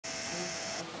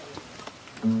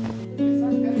I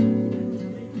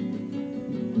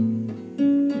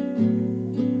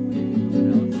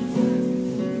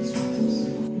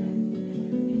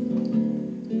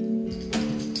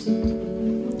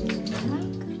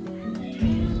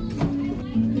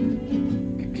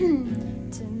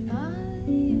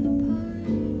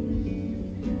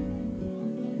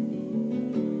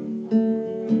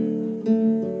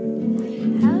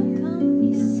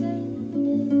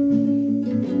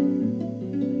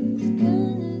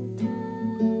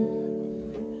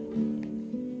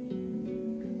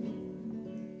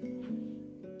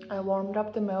warmed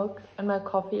up the milk and my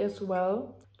coffee as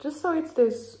well, just so it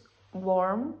stays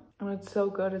warm. And it's so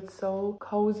good, it's so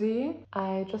cozy.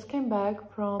 I just came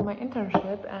back from my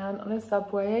internship and on the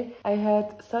subway I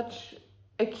had such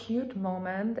a cute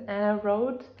moment and I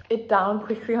wrote it down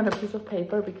quickly on a piece of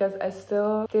paper because I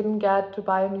still didn't get to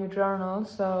buy a new journal,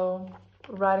 so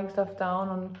writing stuff down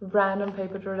on random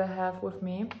paper that I have with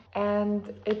me.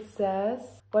 And it says,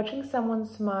 watching someone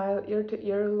smile ear to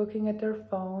ear looking at their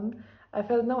phone, I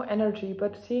felt no energy,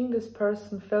 but seeing this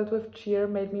person filled with cheer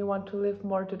made me want to live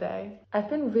more today. I've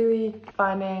been really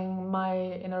finding my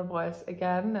inner voice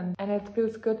again, and it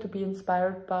feels good to be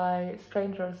inspired by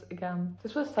strangers again.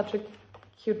 This was such a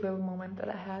cute little moment that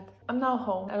I had. I'm now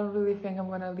home. I don't really think I'm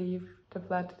gonna leave the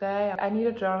flat today. I need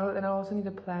a journal and I also need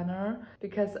a planner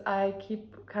because I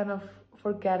keep kind of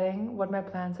forgetting what my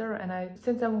plans are, and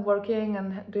since I'm working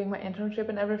and doing my internship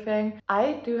and everything,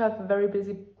 I do have very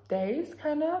busy days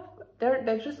kind of.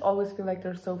 They just always feel like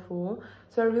they're so full,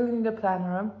 so I really need a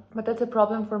planner, but that's a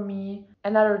problem for me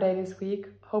another day this week,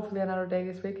 hopefully another day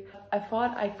this week. I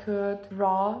thought I could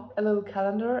draw a little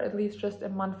calendar, at least just a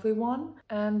monthly one,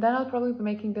 and then I'll probably be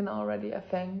making dinner already, I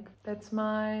think. That's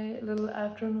my little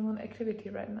afternoon activity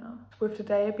right now. With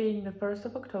today being the 1st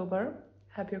of October,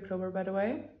 happy October, by the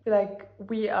way. I feel like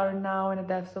we are now in the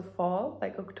depths of fall,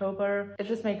 like October. It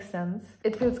just makes sense.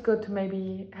 It feels good to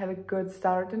maybe have a good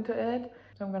start into it.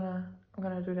 So I'm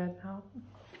gonna do that now.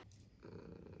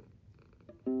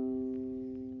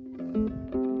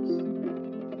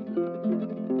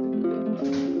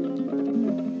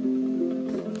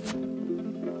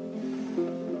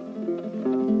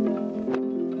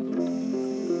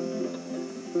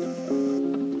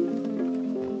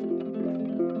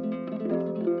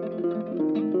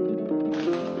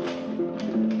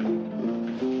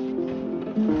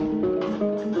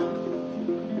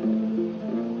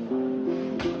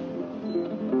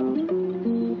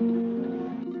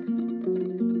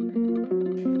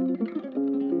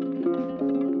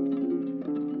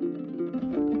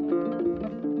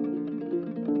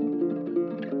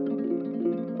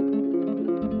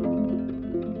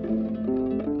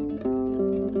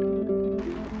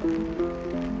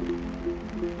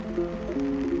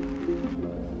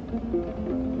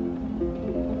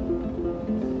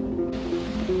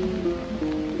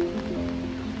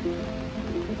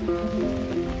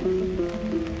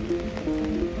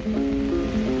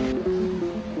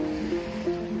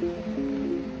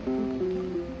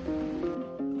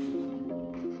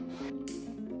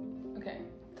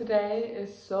 Today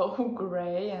is so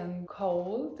gray and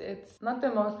cold. It's not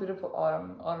the most beautiful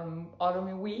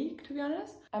autumny week, to be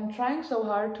honest. I'm trying so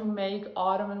hard to make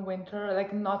autumn and winter,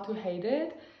 like, not to hate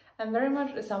it. I'm very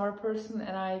much a summer person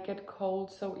and I get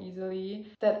cold so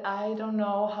easily that I don't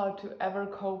know how to ever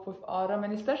cope with autumn,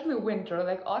 and especially winter.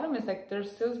 Like, autumn is like,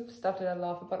 there's still stuff that I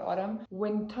love about autumn.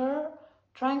 Winter,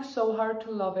 trying so hard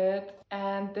to love it.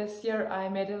 And this year I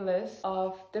made a list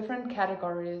of different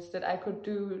categories that I could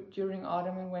do during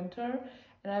autumn and winter,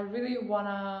 and I really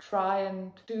wanna try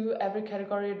and do every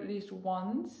category at least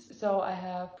once. So I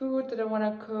have food that I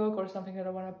wanna cook or something that I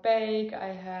wanna bake.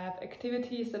 I have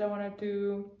activities that I wanna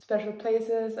do, special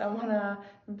places I wanna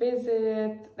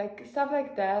visit, like stuff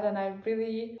like that. And I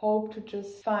really hope to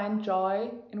just find joy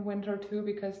in winter too,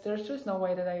 because there's just no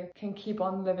way that I can keep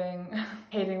on living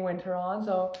hating winter on.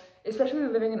 So especially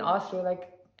living in Austria, like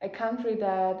a country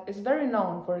that is very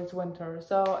known for its winter.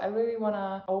 So I really want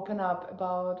to open up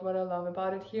about what I love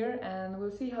about it here, and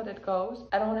we'll see how that goes.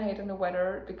 I don't want to hate on the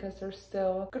weather because there's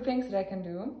still good things that I can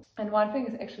do. And one thing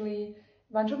is actually,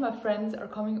 a bunch of my friends are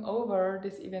coming over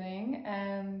this evening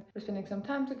and we're spending some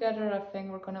time together. I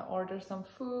think we're gonna order some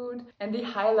food. And the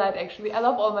highlight, actually, I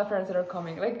love all my friends that are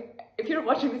coming. Like, if you're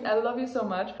watching this, I love you so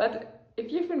much. But if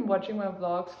you've been watching my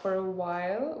vlogs for a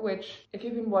while, which if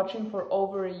you've been watching for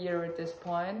over a year at this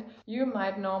point, you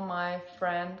might know my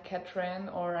friend Catherine,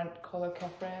 or I call her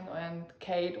Catherine, and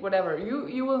Kate, whatever.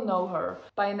 You will know her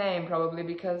by name probably,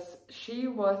 because she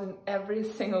was in every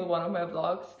single one of my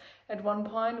vlogs. At one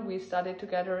point we studied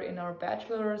together in our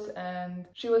bachelor's, and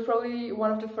she was probably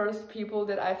one of the first people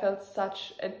that I felt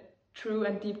such a true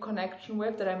and deep connection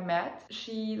with, that I met.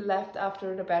 She left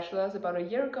after the bachelor's about a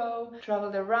year ago,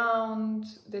 traveled around,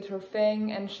 did her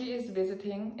thing, and she is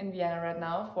visiting in Vienna right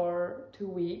now for 2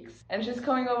 weeks. And she's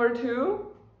coming over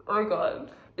too. Oh my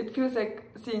god. It feels like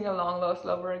seeing a long lost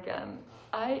lover again.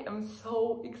 I am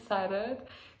so excited.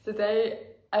 It's the day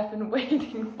I've been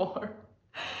waiting for.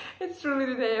 It's truly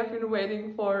the day I've been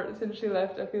waiting for since she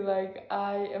left. I feel like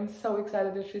I am so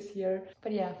excited that she's here.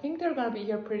 But yeah, I think they're gonna be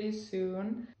here pretty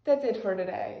soon. That's it for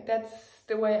today. That's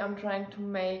the way I'm trying to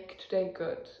make today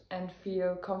good and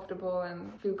feel comfortable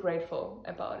and feel grateful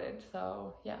about it.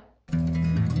 So yeah.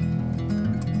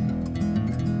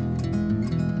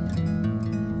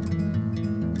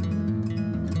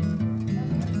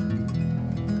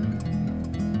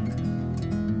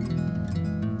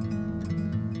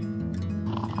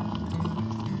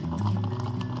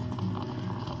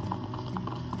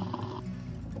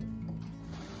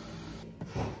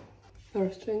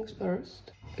 First things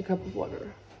first, a cup of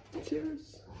water.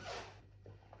 Cheers.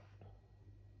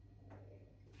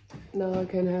 Now I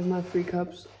can have my 3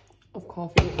 cups of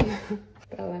coffee.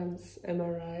 Balance, am I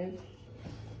right?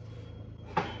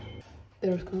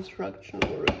 There's construction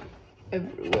work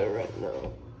everywhere right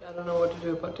now. I don't know what to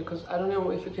do about it because I don't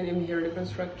know if you can even hear the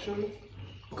construction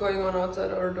going on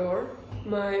outside our door.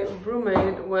 My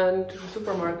roommate went to the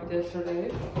supermarket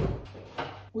yesterday.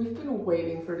 We've been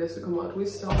waiting for this to come out. We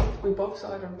both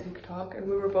saw it on TikTok and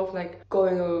we were both like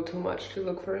going a little too much to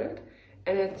look for it.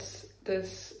 And it's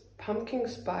this pumpkin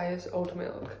spice oat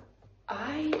milk.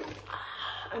 I'm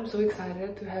so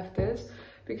excited to have this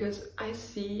because I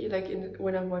see like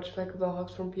when I watch like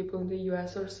vlogs from people in the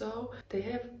US or so, they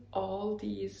have all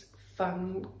these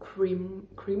fun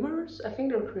creamers. I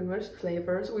think they're creamers,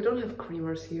 flavors. We don't have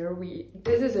creamers here.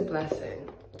 This is a blessing.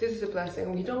 This is a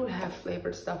blessing. We don't have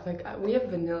flavored stuff like we have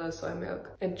vanilla soy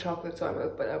milk and chocolate soy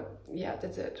milk, but yeah,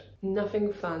 that's it.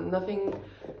 Nothing fun, nothing.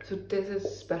 So this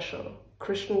is special.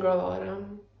 Christian girl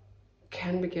autumn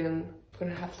can begin. I'm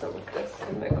gonna have some of this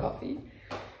in my coffee.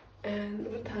 And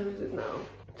what time is it now?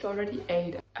 It's already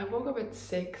 8. I woke up at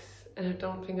 6 and I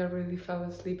don't think I really fell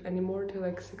asleep anymore till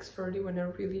like 6:30 when I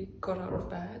really got out of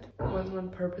bed. It wasn't on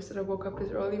purpose that I woke up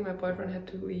this early. My boyfriend had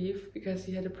to leave because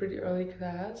he had a pretty early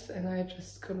class and I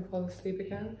just couldn't fall asleep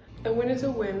again. A win is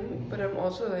a win, but I'm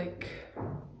also like,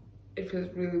 it feels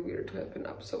really weird to have been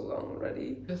up so long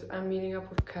already because I'm meeting up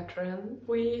with Katrin.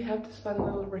 We have this fun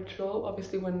little ritual.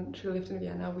 Obviously when she lived in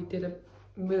Vienna, we did a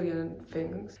million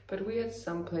things, but we had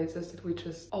some places that we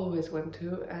just always went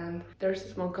to, and there's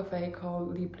this one cafe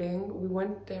called Liebling. We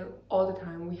went there all the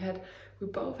time. We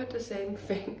both had the same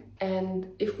thing, and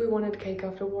if we wanted cake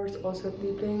afterwards also at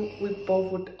Liebling, we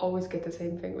both would always get the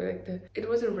same thing. It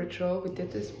was a ritual. We did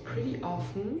this pretty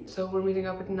often. So we're meeting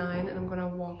up at 9 and I'm gonna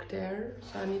walk there,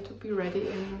 so I need to be ready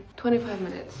in 25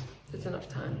 minutes. It's enough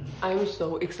time. I'm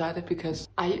so excited because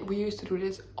we used to do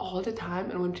this all the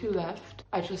time, and when she left,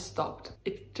 I just stopped.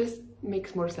 It just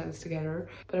makes more sense together.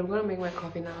 But I'm gonna make my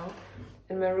coffee now.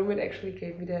 And my roommate actually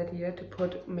gave me the idea to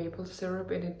put maple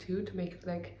syrup in it too, to make it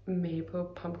like maple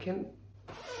pumpkin.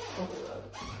 Oh my god.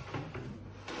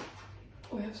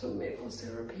 We have some maple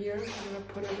syrup here. I'm gonna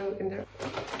put a little in there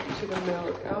to the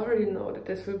milk. I already know that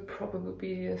this will probably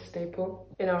be a staple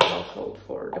in our household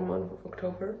for the month of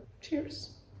October.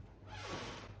 Cheers.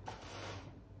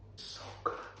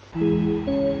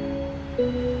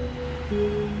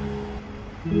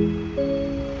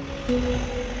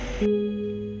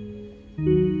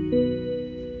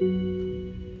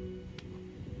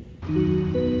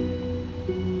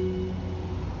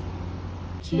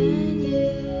 Can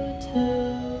you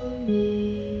tell me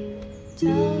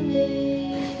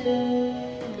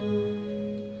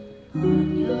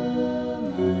on your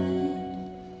mind?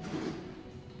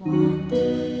 Want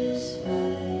this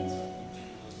right?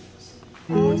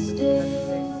 I still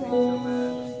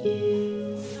want you.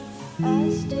 I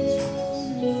still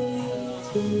need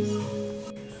to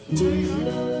hear your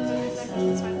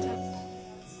thoughts.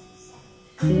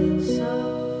 Feel so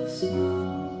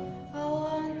small. I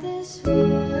want this right.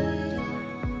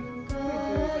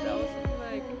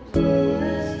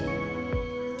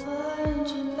 Want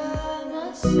you by my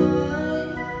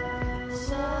side,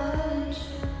 side,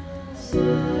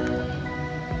 side.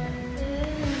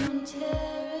 I'm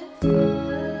terrified.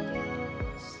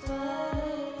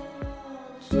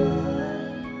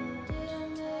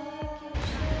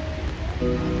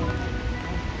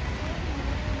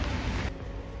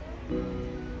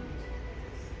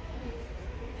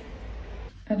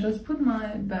 I just put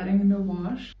my bedding in the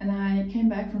wash and I came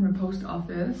back from the post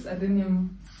office. I didn't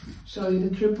even show you.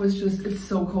 The trip was just, it's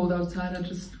so cold outside. I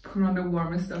just put on the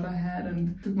warmest stuff I had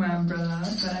and took my umbrella.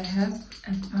 But I have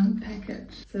a fun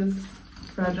package. says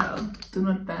fragile. Do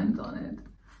not bend on it.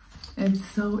 It's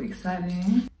so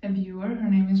exciting. A viewer, her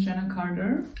name is Jenna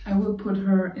Carter. I will put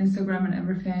her Instagram and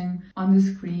everything on the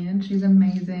screen. She's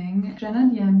amazing. Jenna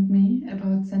DM'd me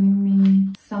about sending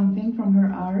me something from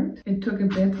her art. It took a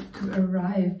bit to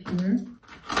arrive here.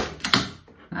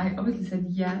 I obviously said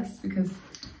yes, because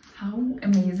how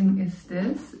amazing is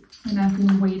this? And I've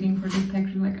been waiting for this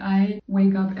picture. Like, I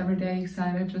wake up every day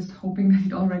excited, just hoping that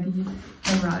it already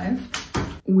arrived.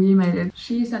 We made it.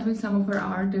 She sent me some of her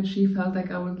art that she felt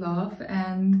like I would love,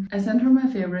 and I sent her my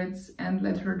favorites and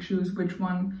let her choose which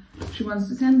one she wants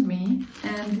to send me.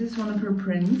 And this is one of her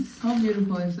prints. How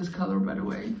beautiful is this color, by the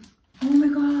way? Oh my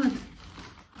god!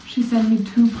 She sent me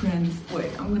 2 prints.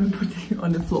 Wait, I'm gonna put it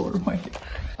on the floor. Wait.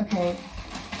 Okay,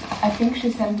 I think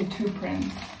she sent me 2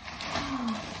 prints.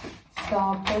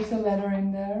 Stop, there's a letter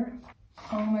in there.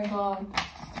 Oh my god.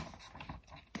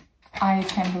 I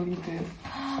can't believe this.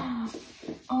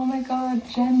 Oh my god,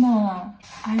 Jenna!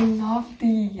 I love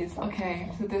these. Okay,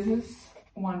 so this is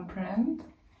one print.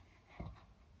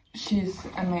 She's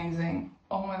amazing.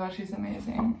 Oh my god, she's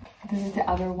amazing. This is the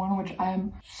other one, which I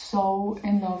am so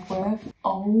in love with.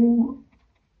 Oh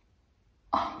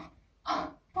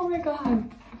my god.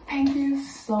 Thank you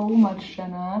so much,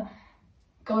 Jenna.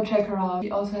 Go check her out.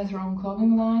 She also has her own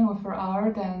clothing line with her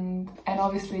art and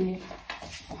obviously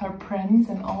her prints,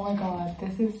 and oh my god,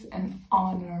 this is an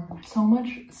honor. So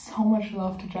much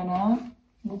love to Jenna.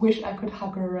 Wish I could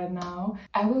hug her right now.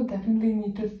 I will definitely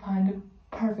need to find a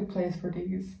perfect place for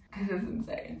these. This is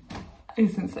insane.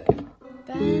 It's insane.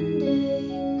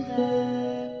 Bending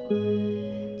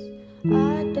backwards.